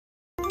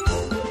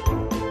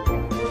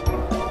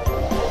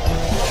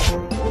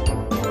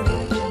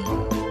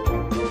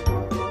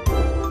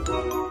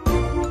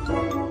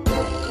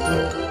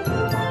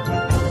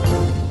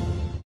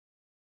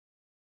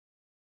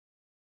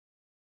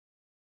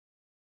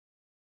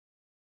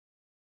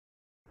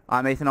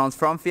I'm Ethan Ons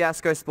from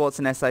Fiasco Sports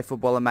and SA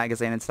Footballer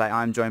Magazine, and today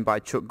I'm joined by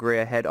Chook,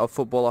 Greer, Head of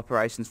Football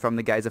Operations from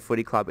the Gaza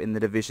Footy Club in the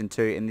Division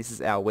 2, and this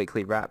is our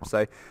weekly wrap.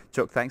 So,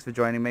 Chook, thanks for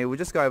joining me. We'll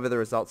just go over the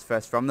results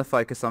first from the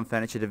Focus on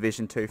Furniture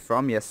Division 2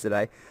 from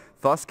yesterday.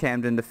 Foss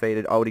Camden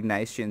defeated Old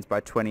Ignatians by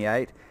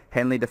 28.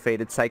 Henley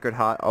defeated Sacred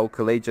Heart Old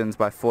Collegians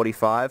by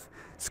 45.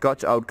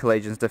 Scotch Old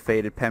Collegians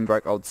defeated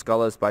Pembroke Old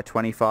Scholars by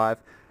 25.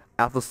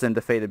 Athelston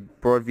defeated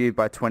Broadview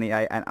by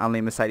 28, and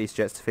Unley Mercedes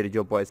Jets defeated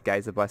your boys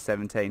Gaza by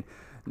 17.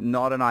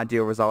 Not an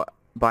ideal result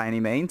by any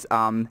means.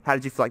 How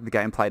did you feel like the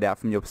game played out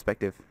from your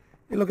perspective?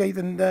 Yeah, look,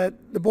 Ethan,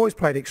 the boys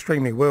played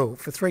extremely well.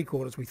 For 3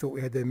 quarters, we thought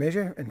we had their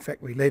measure. In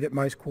fact, we led at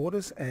most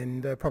quarters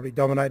and probably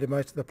dominated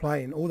most of the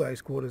play in all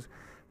those quarters.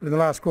 But in the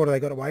last quarter,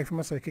 they got away from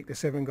us. They kicked us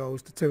 7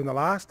 goals to 2 in the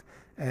last.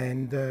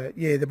 And,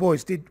 the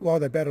boys did, while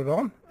they battled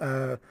on,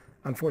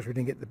 unfortunately, we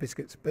didn't get the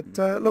biscuits. But,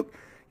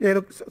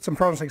 some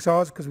promising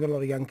sides because we've got a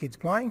lot of young kids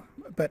playing.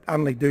 But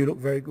Unley do look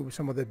very good with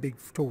some of their big,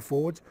 tall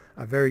forwards,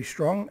 are very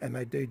strong, and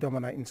they do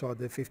dominate inside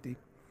their 50.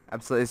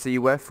 Absolutely. So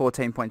you were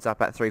 14 points up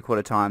at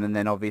 3-quarter time, and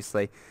then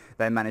obviously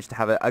they managed to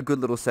have a good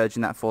little surge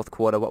in that 4th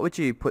quarter. What would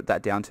you put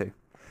that down to?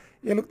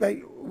 Yeah, look,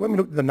 when we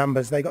looked at the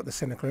numbers, they got the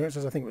centre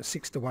clearances. I think it was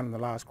 6-1 in the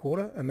last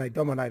quarter, and they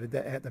dominated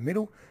that at the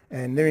middle.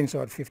 And their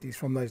inside 50s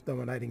from those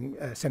dominating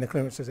centre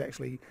clearances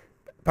actually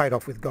paid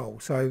off with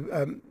goals. So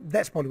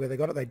that's probably where they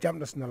got it. They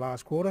jumped us in the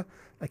last quarter.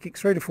 They kicked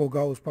 3 to 4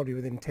 goals probably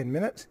within 10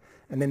 minutes,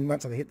 and then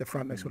once they hit the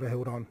front, they sort of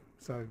held on.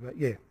 So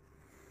yeah.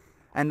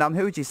 And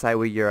who would you say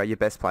were your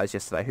best players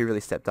yesterday? Who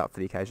really stepped up for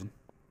the occasion?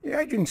 Yeah,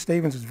 Adrian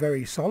Stevens was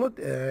very solid.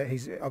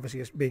 He's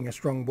obviously being a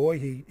strong boy.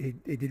 He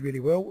did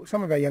really well.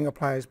 Some of our younger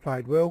players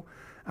played well.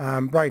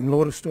 Braden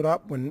Lauder stood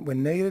up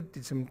when needed,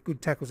 did some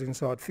good tackles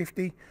inside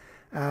 50.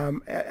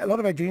 A lot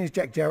of our juniors,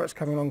 Jack Jarrett's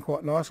coming along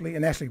quite nicely,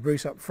 and Ashley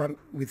Bruce up front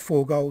with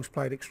 4 goals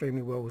played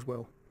extremely well as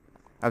well.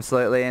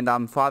 Absolutely,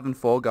 and 5 and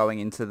 4 going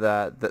into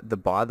the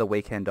bye, the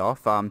weekend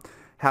off.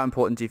 How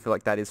important do you feel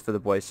like that is for the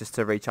boys just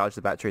to recharge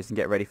the batteries and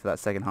get ready for that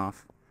second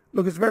half?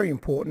 Look, it's very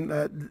important.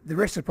 The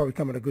rest has probably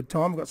come at a good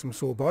time. We've got some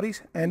sore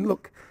bodies. And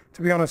look,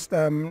 to be honest,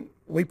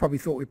 we probably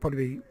thought we'd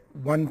probably be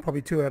 1,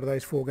 probably 2 out of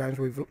those 4 games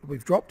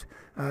we've dropped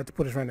to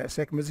put us around that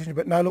second position.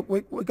 But no, look,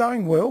 we're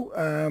going well.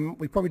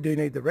 We probably do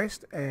need the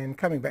rest. And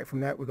coming back from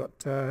that, we've got,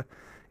 the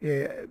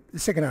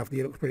second half of the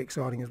year looks pretty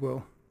exciting as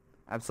well.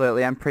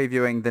 Absolutely. I'm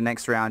previewing the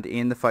next round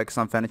in the Focus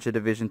on Furniture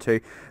Division 2.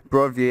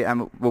 Broadview,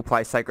 and we'll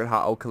play Sacred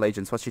Heart Old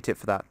Collegians. What's your tip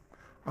for that?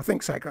 I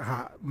think Sacred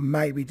Heart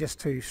may be just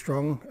too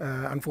strong.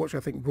 Unfortunately,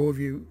 I think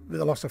Broadview, with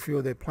the loss of a few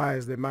of their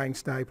players, their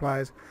mainstay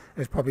players,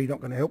 is probably not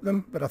going to help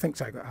them. But I think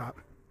Sacred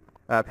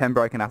Heart.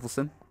 Pembroke and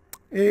Athelston?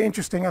 Yeah,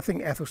 interesting. I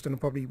think Athelston will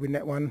probably win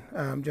that one,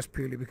 just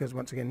purely because,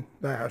 once again,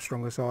 they are a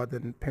stronger side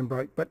than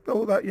Pembroke. But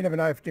although you never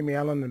know, if Jimmy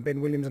Allen and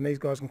Ben Williams and these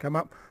guys can come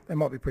up, they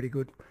might be pretty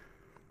good.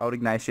 Old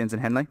Ignatians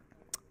and Henley?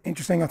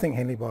 Interesting. I think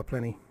Henley by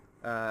plenty.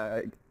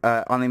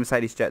 Unley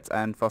Mercedes Jets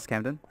and Foss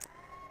Camden?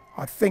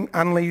 I think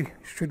Unley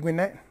should win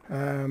that,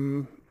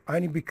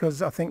 only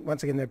because I think,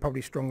 once again, they're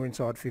probably stronger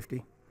inside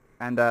 50.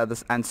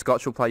 And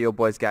Scotch will play your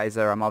boys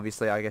Gaza.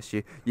 Obviously, I guess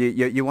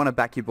you want to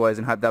back your boys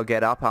and hope they'll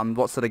get up.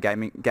 What sort of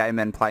game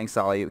and playing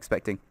style are you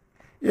expecting?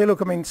 Yeah,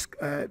 look, I mean,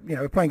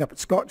 we're playing up at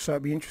Scotch, so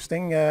it'll be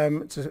interesting.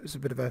 It's a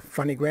bit of a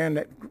funny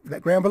ground,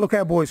 that ground. But look,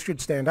 our boys should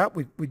stand up.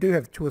 We do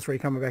have 2 or 3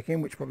 coming back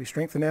in, which probably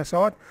strengthen our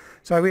side.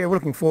 So we're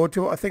looking forward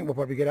to it. I think we'll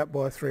probably get up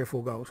by 3 or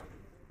 4 goals.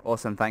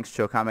 Awesome. Thanks,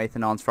 Chook. I'm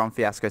Ethan Ons from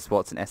Fiasco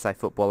Sports and SA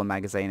Footballer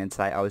Magazine, and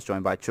today I was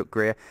joined by Chook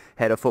Greer,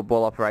 Head of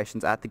Football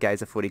Operations at the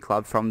Gaza Footy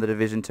Club from the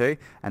Division 2,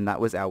 and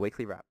that was our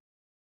weekly wrap.